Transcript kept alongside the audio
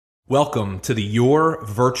Welcome to the Your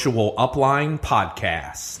Virtual Upline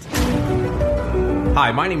podcast.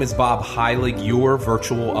 Hi, my name is Bob Heilig, Your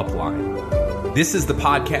Virtual Upline. This is the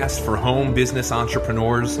podcast for home business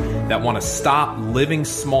entrepreneurs that want to stop living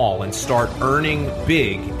small and start earning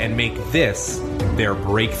big and make this their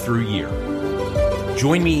breakthrough year.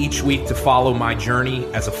 Join me each week to follow my journey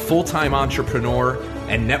as a full-time entrepreneur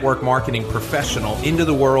and network marketing professional into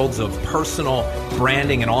the worlds of personal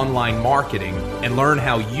branding and online marketing, and learn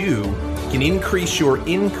how you can increase your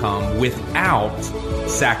income without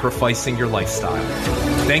sacrificing your lifestyle.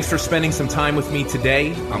 Thanks for spending some time with me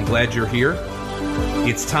today. I'm glad you're here.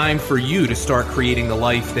 It's time for you to start creating the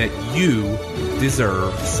life that you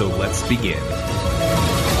deserve. So let's begin.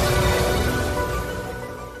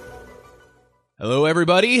 Hello,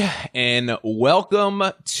 everybody, and welcome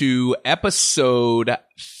to episode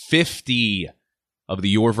 50 of the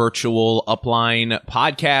Your Virtual Upline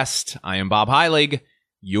podcast. I am Bob Heilig,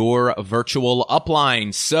 Your Virtual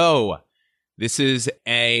Upline. So, this is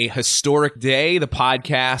a historic day. The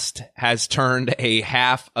podcast has turned a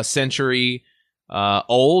half a century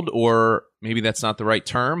old, or maybe that's not the right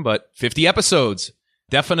term, but 50 episodes.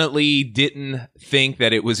 Definitely didn't think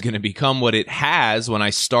that it was going to become what it has when I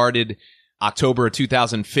started October of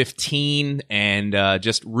 2015, and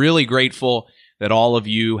just really grateful that all of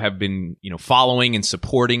you have been, following and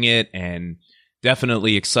supporting it, and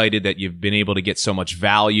definitely excited that you've been able to get so much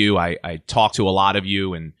value. I talk to a lot of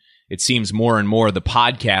you, and it seems more and more the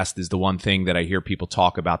podcast is the one thing that I hear people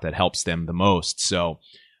talk about that helps them the most. So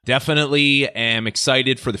definitely am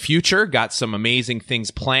excited for the future. Got some amazing things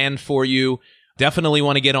planned for you. Definitely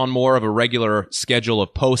want to get on more of a regular schedule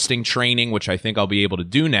of posting training, which I think I'll be able to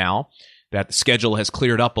do now that the schedule has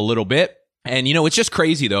cleared up a little bit. And, it's just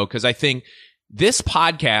crazy, though, because I think this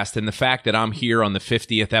podcast and the fact that I'm here on the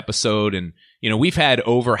 50th episode, and, we've had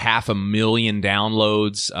over 500,000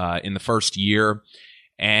 downloads in the first year.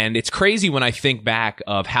 And it's crazy when I think back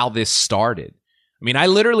of how this started. I mean, I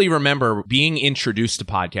literally remember being introduced to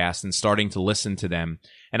podcasts and starting to listen to them.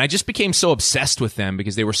 And I just became so obsessed with them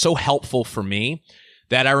because they were so helpful for me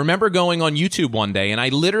that I remember going on YouTube one day and I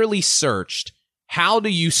literally searched, how do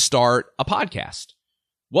you start a podcast?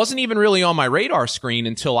 Wasn't even really on my radar screen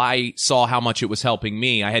until I saw how much it was helping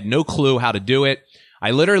me. I had no clue how to do it.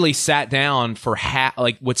 I literally sat down for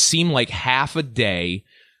what seemed like half a day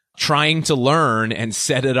trying to learn and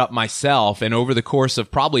set it up myself. And over the course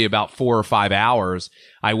of probably about 4 or 5 hours,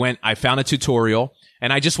 I found a tutorial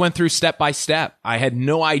and I just went through step by step. I had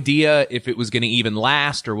no idea if it was going to even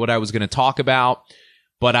last or what I was going to talk about,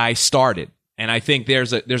 but I started. And I think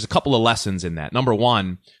there's a couple of lessons in that. Number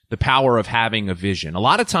one, the power of having a vision. A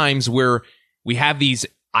lot of times we have these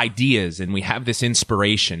ideas and we have this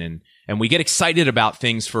inspiration and we get excited about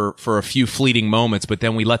things for a few fleeting moments, but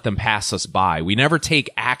then we let them pass us by. We never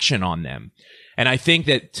take action on them. And I think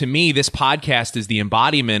that, to me, this podcast is the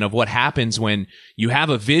embodiment of what happens when you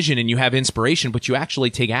have a vision and you have inspiration, but you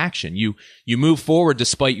actually take action. You move forward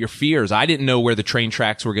despite your fears. I didn't know where the train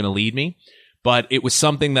tracks were going to lead me, but it was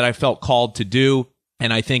something that I felt called to do.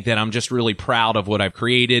 And I think that I'm just really proud of what I've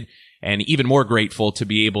created, and even more grateful to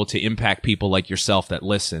be able to impact people like yourself that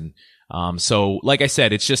listen. So like I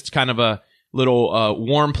said, it's just kind of a little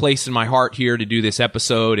warm place in my heart here to do this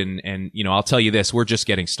episode. And I'll tell you this, we're just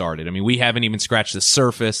getting started. I mean, we haven't even scratched the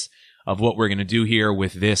surface of what we're going to do here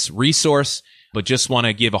with this resource, but just want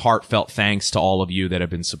to give a heartfelt thanks to all of you that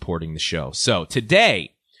have been supporting the show. So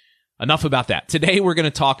today, enough about that. Today, we're going to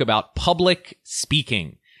talk about public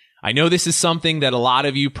speaking. I know this is something that a lot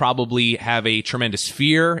of you probably have a tremendous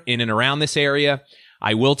fear in and around this area.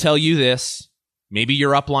 I will tell you this. Maybe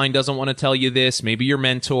your upline doesn't want to tell you this. Maybe your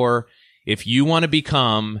mentor. If you want to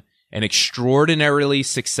become an extraordinarily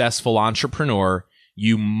successful entrepreneur,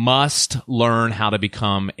 you must learn how to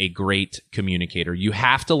become a great communicator. You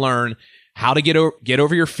have to learn how to get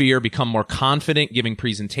over your fear, become more confident giving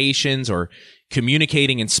presentations or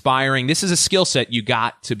communicating, inspiring. This is a skill set you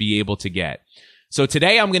got to be able to get. So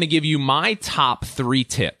today I'm going to give you my top 3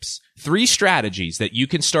 tips, 3 strategies that you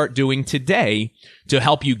can start doing today to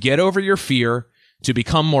help you get over your fear, to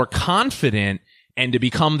become more confident, and to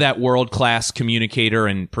become that world-class communicator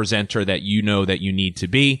and presenter that you know that you need to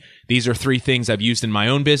be. These are 3 things I've used in my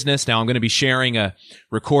own business. Now I'm going to be sharing a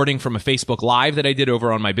recording from a Facebook Live that I did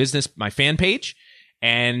over on my fan page.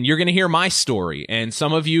 And you're going to hear my story. And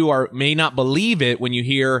some of you may not believe it when you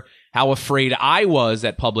hear how afraid I was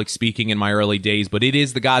at public speaking in my early days, but it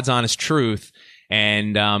is the God's honest truth.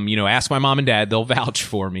 And, ask my mom and dad, they'll vouch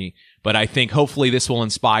for me. But I think hopefully this will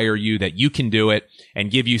inspire you that you can do it and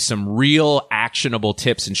give you some real actionable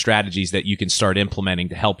tips and strategies that you can start implementing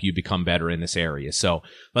to help you become better in this area. So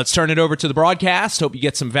let's turn it over to the broadcast. Hope you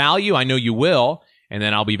get some value. I know you will. And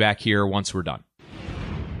then I'll be back here once we're done.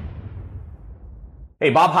 Hey,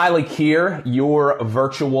 Bob Heilig here, your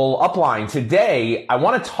virtual upline. Today, I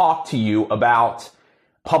want to talk to you about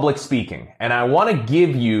public speaking. And I want to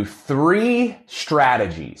give you 3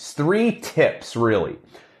 strategies, 3 tips really,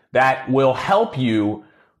 that will help you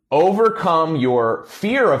overcome your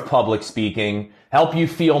fear of public speaking, help you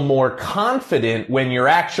feel more confident when you're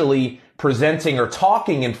actually presenting or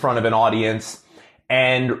talking in front of an audience.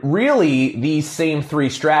 And really, these same 3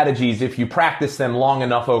 strategies, if you practice them long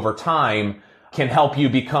enough over time, can help you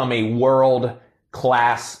become a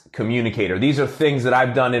world-class communicator. These are things that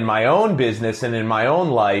I've done in my own business and in my own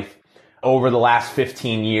life over the last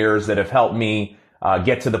 15 years that have helped me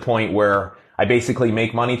get to the point where I basically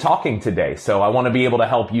make money talking today. So I want to be able to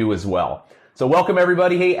help you as well. So welcome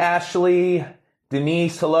everybody. Hey, Ashley,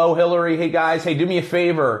 Denise, hello, Hillary. Hey guys, hey, do me a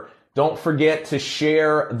favor. Don't forget to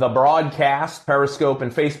share the broadcast, Periscope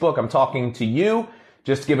and Facebook. I'm talking to you.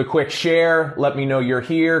 Just give a quick share. Let me know you're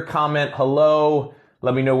here. Comment hello.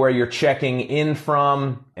 Let me know where you're checking in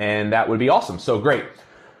from. And that would be awesome. So great.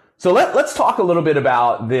 So let's talk a little bit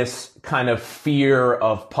about this kind of fear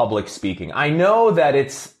of public speaking. I know that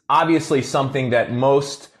it's obviously something that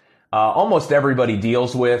almost everybody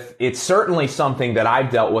deals with. It's certainly something that I've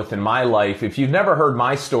dealt with in my life. If you've never heard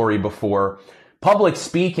my story before, public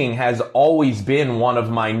speaking has always been one of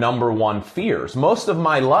my number one fears. Most of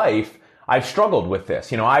my life, I've struggled with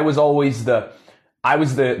this. You know, I was always the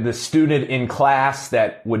student in class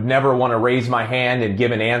that would never want to raise my hand and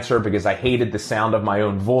give an answer because I hated the sound of my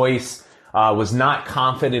own voice, was not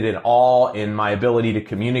confident at all in my ability to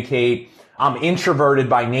communicate. I'm introverted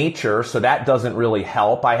by nature, so that doesn't really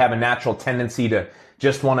help. I have a natural tendency to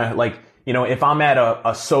just want to, if I'm at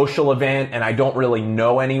a social event and I don't really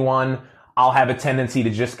know anyone, I'll have a tendency to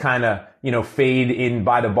just kind of, fade in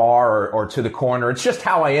by the bar or to the corner. It's just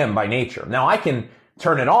how I am by nature. Now, I can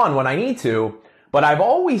turn it on when I need to, but I've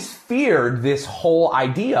always feared this whole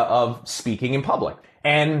idea of speaking in public.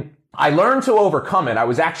 And I learned to overcome it. I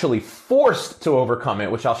was actually forced to overcome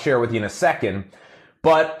it, which I'll share with you in a second.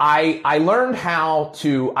 But I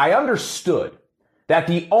understood that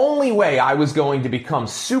the only way I was going to become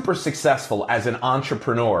super successful as an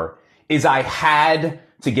entrepreneur is I had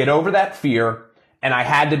to get over that fear and I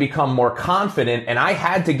had to become more confident and I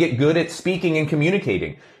had to get good at speaking and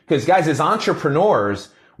communicating. Because guys, as entrepreneurs,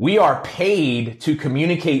 we are paid to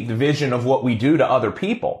communicate the vision of what we do to other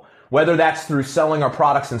people. Whether that's through selling our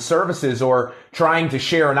products and services or trying to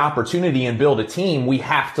share an opportunity and build a team, we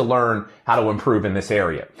have to learn how to improve in this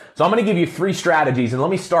area. So I'm going to give you 3 strategies, and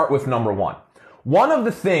let me start with number 1. One of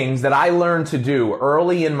the things that I learned to do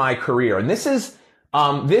early in my career, and this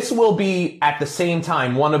will be at the same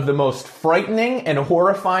time one of the most frightening and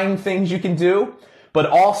horrifying things you can do, but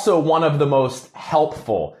also one of the most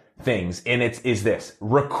helpful things, and is this: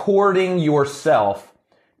 recording yourself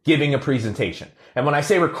giving a presentation. And when I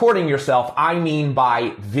say recording yourself, I mean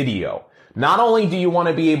by video. Not only do you want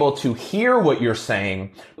to be able to hear what you're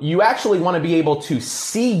saying, you actually want to be able to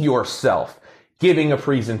see yourself giving a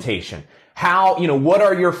presentation. What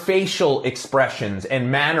are your facial expressions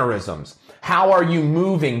and mannerisms? How are you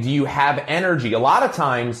moving? Do you have energy? A lot of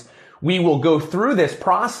times we will go through this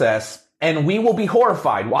process and we will be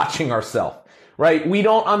horrified watching ourselves, right? We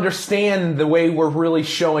don't understand the way we're really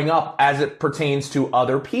showing up as it pertains to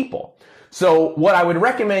other people. So what I would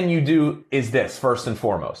recommend you do is this, first and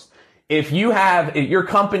foremost. If your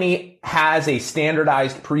company has a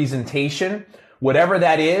standardized presentation, whatever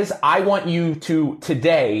that is, I want you to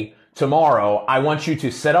tomorrow, I want you to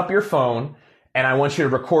set up your phone and I want you to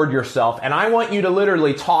record yourself and I want you to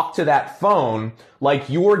literally talk to that phone like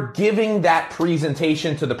you're giving that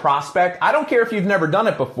presentation to the prospect. I don't care if you've never done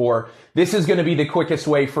it before. This is going to be the quickest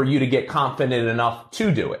way for you to get confident enough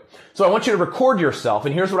to do it. So I want you to record yourself,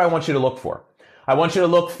 and here's what I want you to look for. I want you to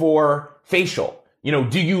look for facial.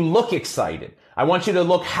 Do you look excited? I want you to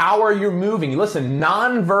look, how are you moving? Listen,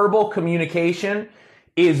 nonverbal communication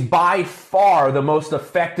is by far the most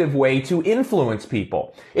effective way to influence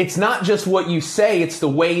people. It's not just what you say, it's the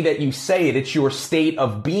way that you say it. It's your state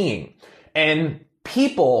of being. And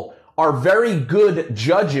people are very good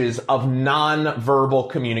judges of nonverbal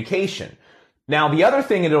communication. Now, the other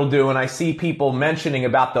thing it'll do, and I see people mentioning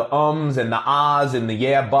about the ums and the ahs and the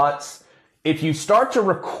yeah buts, if you start to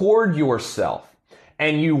record yourself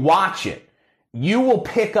and you watch it, you will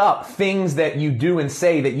pick up things that you do and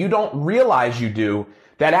say that you don't realize you do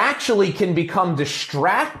that actually can become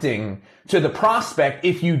distracting to the prospect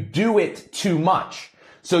if you do it too much.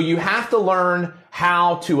 So you have to learn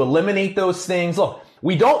how to eliminate those things. Look,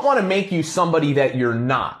 we don't want to make you somebody that you're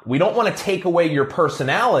not. We don't want to take away your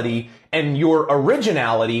personality and your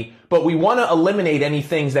originality, but we want to eliminate any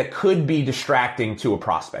things that could be distracting to a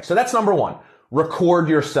prospect. So that's number one. Record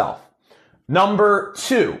yourself. Number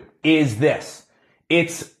two is this.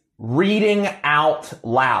 It's reading out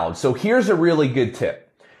loud. So here's a really good tip.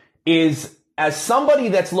 Is as somebody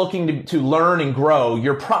that's looking to learn and grow,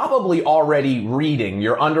 you're probably already reading.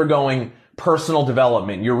 You're undergoing personal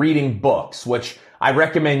development. You're reading books, which I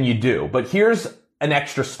recommend you do. But here's an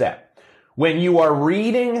extra step. When you are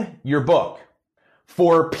reading your book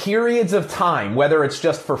for periods of time, whether it's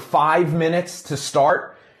just for 5 minutes to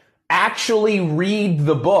start, actually read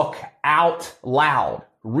the book out loud.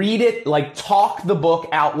 Read it, like talk the book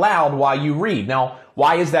out loud while you read. Now,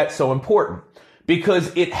 why is that so important?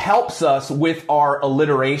 Because it helps us with our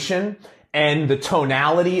alliteration and the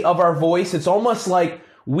tonality of our voice. It's almost like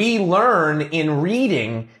we learn in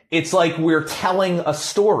reading. It's like we're telling a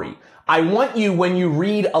story. I want you, when you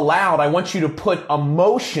read aloud, I want you to put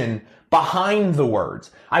emotion behind the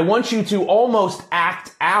words. I want you to almost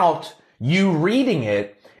act out you reading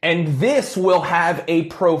it. And this will have a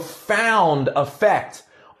profound effect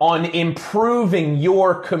on improving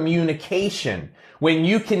your communication when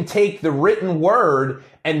you can take the written word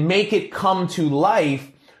and make it come to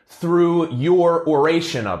life through your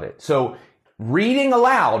oration of it. So reading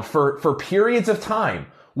aloud for periods of time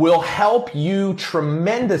will help you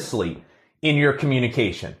tremendously in your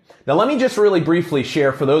communication. Now, let me just really briefly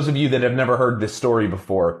share, for those of you that have never heard this story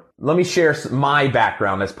before, let me share my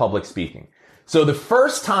background as public speaking. So the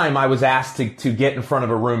first time I was asked to get in front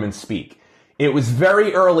of a room and speak, it was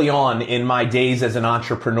very early on in my days as an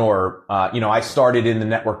entrepreneur. I started in the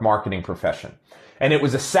network marketing profession. And it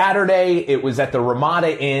was a Saturday. It was at the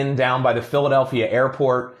Ramada Inn down by the Philadelphia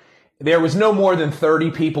airport. There was no more than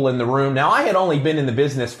 30 people in the room. Now, I had only been in the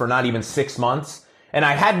business for not even 6 months, and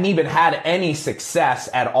I hadn't even had any success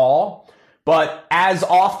at all. But as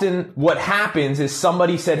often what happens is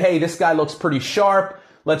somebody said, hey, this guy looks pretty sharp.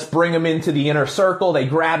 Let's bring him into the inner circle. They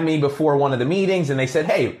grabbed me before one of the meetings and they said,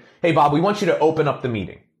 hey, Bob, we want you to open up the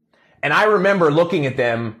meeting. And I remember looking at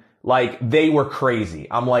them like they were crazy.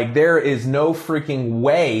 I'm like, there is no freaking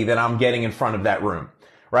way that I'm getting in front of that room.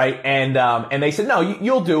 Right. And they said, no,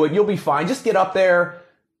 you'll do it. You'll be fine. Just get up there,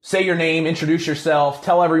 say your name, introduce yourself,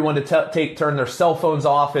 tell everyone to turn their cell phones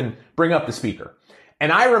off and bring up the speaker.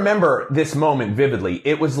 And I remember this moment vividly.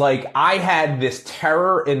 It was like I had this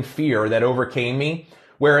terror and fear that overcame me,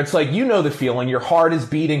 where it's like, you know the feeling, your heart is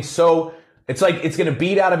beating so it's like it's going to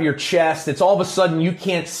beat out of your chest. It's all of a sudden you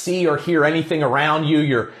can't see or hear anything around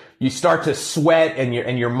you. You start to sweat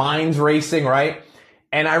and your mind's racing, right?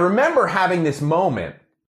 And I remember having this moment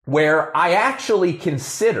where I actually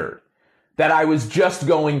considered that I was just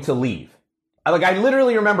going to leave. I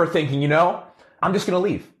literally remember thinking, I'm just going to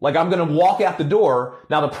leave. Like, I'm going to walk out the door.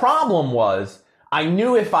 Now, the problem was I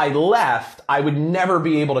knew if I left, I would never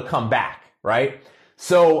be able to come back, right?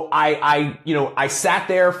 So I sat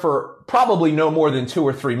there for probably no more than 2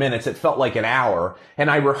 or 3 minutes. It felt like an hour. And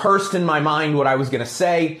I rehearsed in my mind what I was going to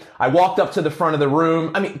say. I walked up to the front of the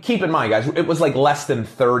room. I mean, keep in mind, guys, it was like less than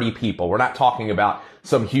 30 people. We're not talking about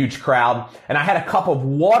some huge crowd. And I had a cup of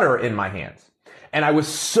water in my hands. And I was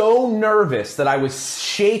so nervous that I was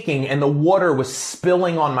shaking and the water was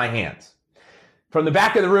spilling on my hands. From the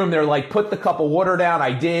back of the room, they're like, put the cup of water down.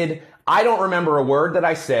 I did. I don't remember a word that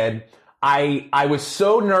I said. I was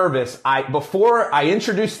so nervous. Before I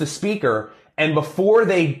introduced the speaker and before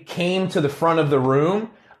they came to the front of the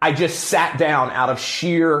room, I just sat down out of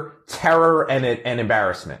sheer terror and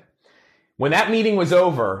embarrassment. When that meeting was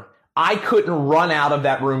over, I couldn't run out of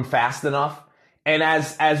that room fast enough. And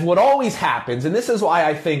as what always happens, and this is why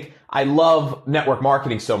I think I love network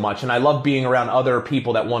marketing so much and I love being around other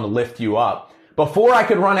people that want to lift you up. Before I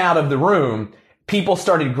could run out of the room, people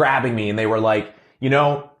started grabbing me and they were like,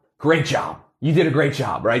 great job. You did a great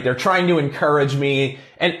job, right? They're trying to encourage me.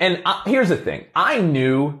 And here's the thing. I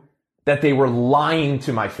knew that they were lying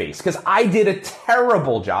to my face because I did a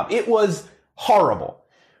terrible job. It was horrible.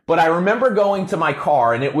 But I remember going to my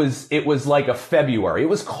car and it was like a February. It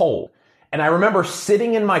was cold. And I remember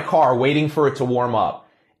sitting in my car waiting for it to warm up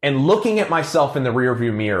and looking at myself in the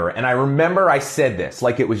rearview mirror. And I remember I said this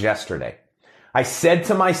like it was yesterday. I said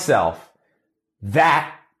to myself,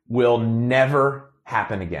 that will never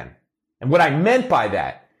happen again. And what I meant by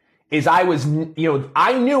that is I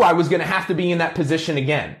knew I was going to have to be in that position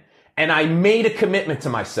again. And I made a commitment to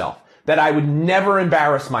myself that I would never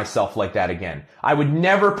embarrass myself like that again. I would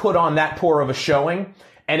never put on that poor of a showing.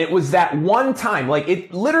 And it was that one time, like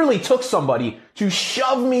it literally took somebody to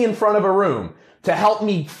shove me in front of a room to help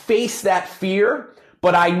me face that fear,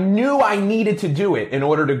 but I knew I needed to do it in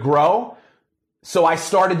order to grow. So I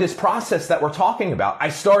started this process that we're talking about. I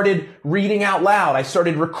started reading out loud. I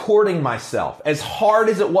started recording myself, as hard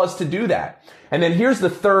as it was to do that. And then here's the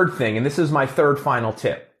third thing, and this is my third final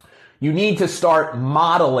tip. You need to start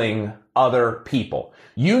modeling other people.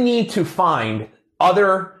 You need to find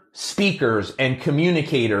other speakers and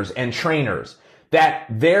communicators and trainers that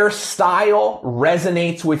their style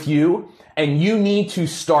resonates with you, and you need to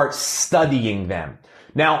start studying them.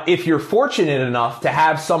 Now, if you're fortunate enough to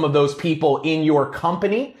have some of those people in your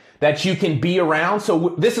company that you can be around,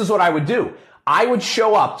 so this is what I would do. I would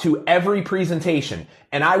show up to every presentation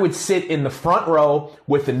and I would sit in the front row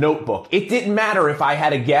with a notebook. It didn't matter if I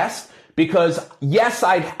had a guest because yes,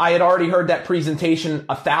 I had already heard that presentation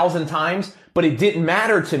 1,000 times, but it didn't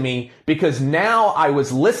matter to me because now I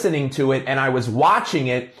was listening to it and I was watching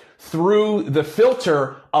it through the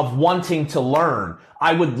filter of wanting to learn.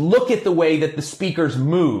 I would look at the way that the speakers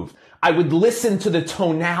move. I would listen to the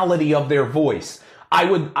tonality of their voice. I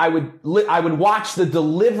would watch the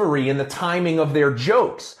delivery and the timing of their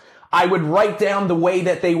jokes. I would write down the way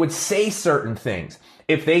that they would say certain things.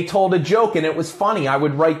 If they told a joke and it was funny, I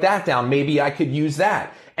would write that down. Maybe I could use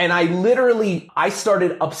that. And I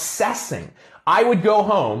started obsessing. I would go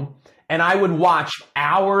home and I would watch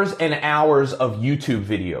hours and hours of YouTube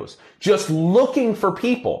videos, just looking for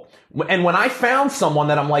people. And when I found someone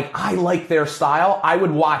that I'm like, I like their style, I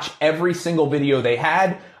would watch every single video they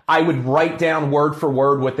had. I would write down word for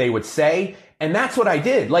word what they would say. And that's what I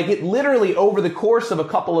did. Like it literally over the course of a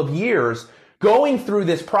couple of years, going through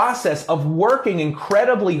this process of working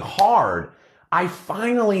incredibly hard, I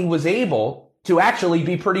finally was able to actually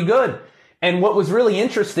be pretty good. And what was really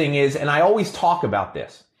interesting is, and I always talk about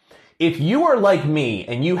this, if you are like me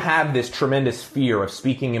and you have this tremendous fear of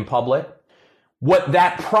speaking in public, what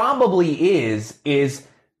that probably is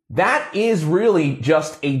that is really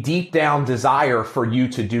just a deep down desire for you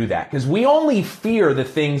to do that. Because we only fear the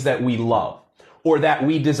things that we love or that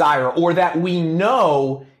we desire or that we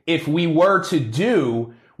know if we were to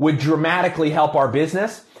do would dramatically help our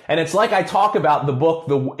business. And it's like I talk about in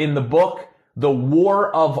the book, The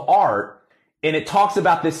War of Art, and it talks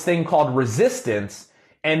about this thing called resistance.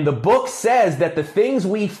 And the book says that the things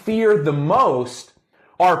we fear the most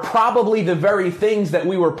are probably the very things that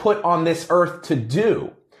we were put on this earth to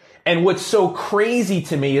do. And what's so crazy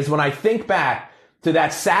to me is when I think back to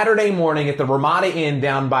that Saturday morning at the Ramada Inn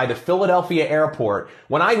down by the Philadelphia airport,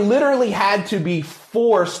 when I literally had to be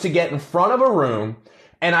forced to get in front of a room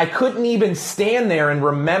and I couldn't even stand there and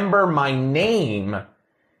remember my name,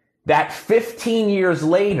 that 15 years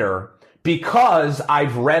later, because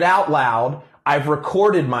I've read out loud, I've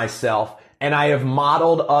recorded myself, and I have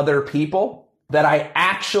modeled other people, that I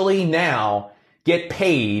actually now get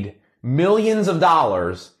paid millions of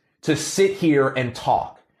dollars to sit here and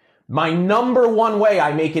talk. My number one way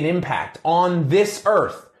I make an impact on this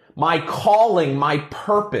earth, my calling, my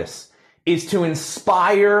purpose, is to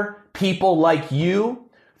inspire people like you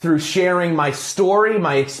through sharing my story,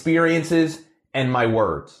 my experiences, and my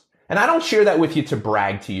words. And I don't share that with you to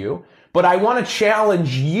brag to you, but I want to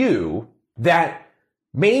challenge you that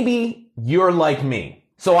maybe you're like me.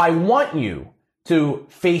 So I want you to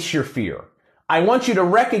face your fear. I want you to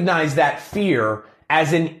recognize that fear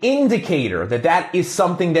as an indicator that that is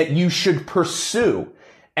something that you should pursue.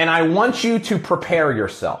 And I want you to prepare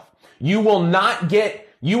yourself. You will not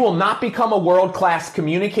become a world-class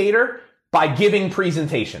communicator by giving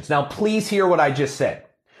presentations. Now, please hear what I just said.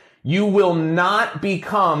 You will not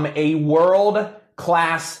become a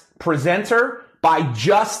world-class presenter by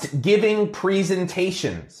just giving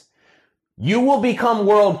presentations. You will become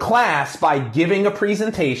world-class by giving a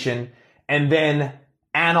presentation and then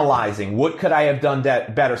analyzing, what could I have done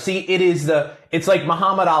better? See, it's like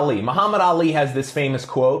Muhammad Ali. Muhammad Ali has this famous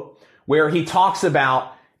quote where he talks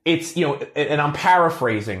about, and I'm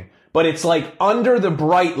paraphrasing, but it's like under the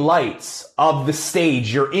bright lights of the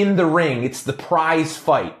stage, you're in the ring, it's the prize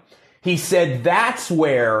fight. He said that's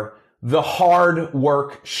where the hard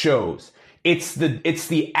work shows. It's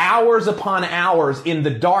the hours upon hours in the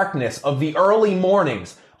darkness of the early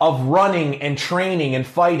mornings of running and training and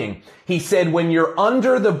fighting. He said, when you're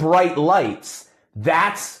under the bright lights,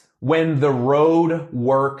 that's when the road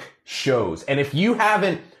work shows. And if you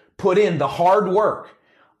haven't put in the hard work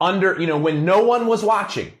when no one was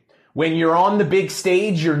watching, when you're on the big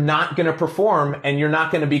stage, you're not going to perform and you're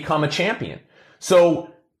not going to become a champion.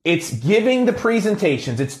 So it's giving the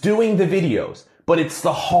presentations, it's doing the videos, but it's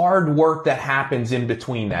the hard work that happens in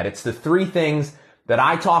between that. It's the three things that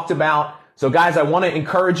I talked about. So guys, I want to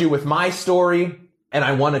encourage you with my story, and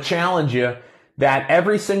I want to challenge you that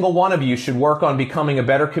every single one of you should work on becoming a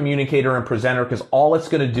better communicator and presenter, because all it's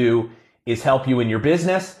going to do is help you in your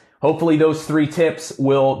business. Hopefully those 3 tips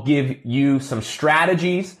will give you some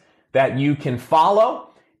strategies that you can follow.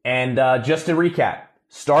 And just to recap,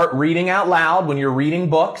 start reading out loud when you're reading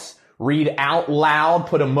books. Read out loud,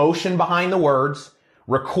 put emotion behind the words,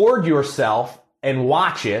 record yourself and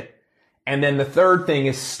watch it. And then the third thing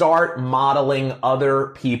is start modeling other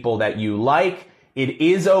people that you like. It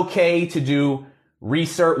is okay to do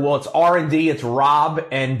research. Well, it's R&D, it's rob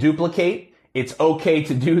and duplicate. It's okay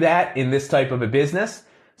to do that in this type of a business.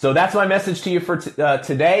 So that's my message to you for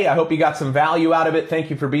today. I hope you got some value out of it.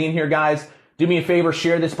 Thank you for being here, guys. Do me a favor,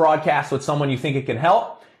 share this broadcast with someone you think it can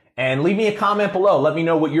help. And leave me a comment below. Let me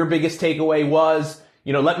know what your biggest takeaway was.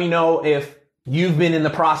 Let me know if you've been in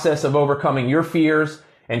the process of overcoming your fears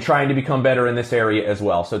and trying to become better in this area as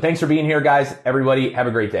well. So thanks for being here, guys. Everybody, have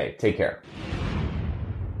a great day. Take care.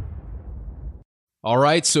 All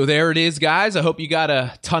right, so there it is, guys. I hope you got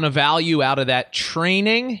a ton of value out of that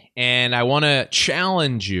training, and I want to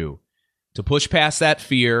challenge you to push past that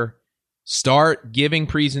fear, start giving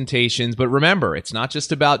presentations, but remember, it's not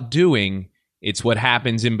just about doing, it's what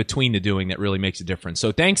happens in between the doing that really makes a difference.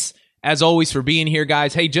 So thanks, as always, for being here,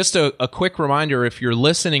 guys. Hey, just a quick reminder, if you're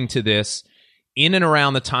listening to this in and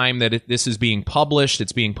around the time that this is being published,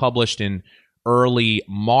 it's being published in early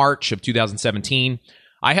March of 2017,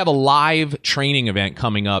 I have a live training event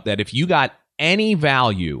coming up that if you got any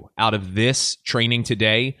value out of this training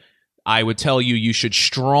today, I would tell you you should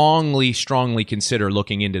strongly, strongly consider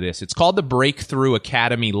looking into this. It's called the Breakthrough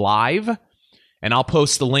Academy Live, and I'll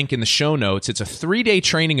post the link in the show notes. It's a 3-day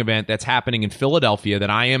training event that's happening in Philadelphia that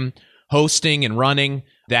I am hosting and running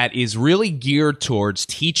that is really geared towards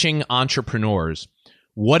teaching entrepreneurs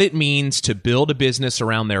what it means to build a business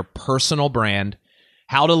around their personal brand,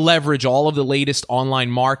 how to leverage all of the latest online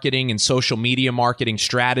marketing and social media marketing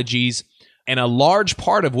strategies. And a large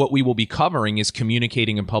part of what we will be covering is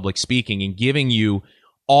communicating and public speaking and giving you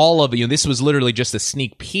all of, this was literally just a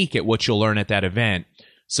sneak peek at what you'll learn at that event.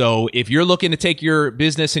 So if you're looking to take your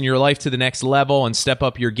business and your life to the next level and step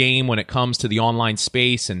up your game when it comes to the online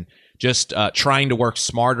space and just trying to work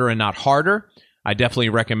smarter and not harder, I definitely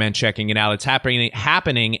recommend checking it out. It's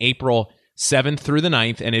happening April 7th through the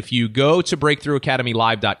 9th. And if you go to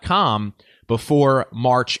breakthroughacademylive.com before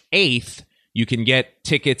March 8th, you can get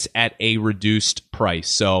tickets at a reduced price.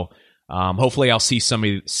 So hopefully I'll see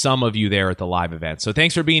some of you there at the live event. So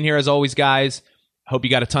thanks for being here as always, guys. Hope you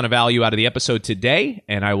got a ton of value out of the episode today,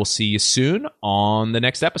 and I will see you soon on the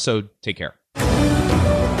next episode. Take care.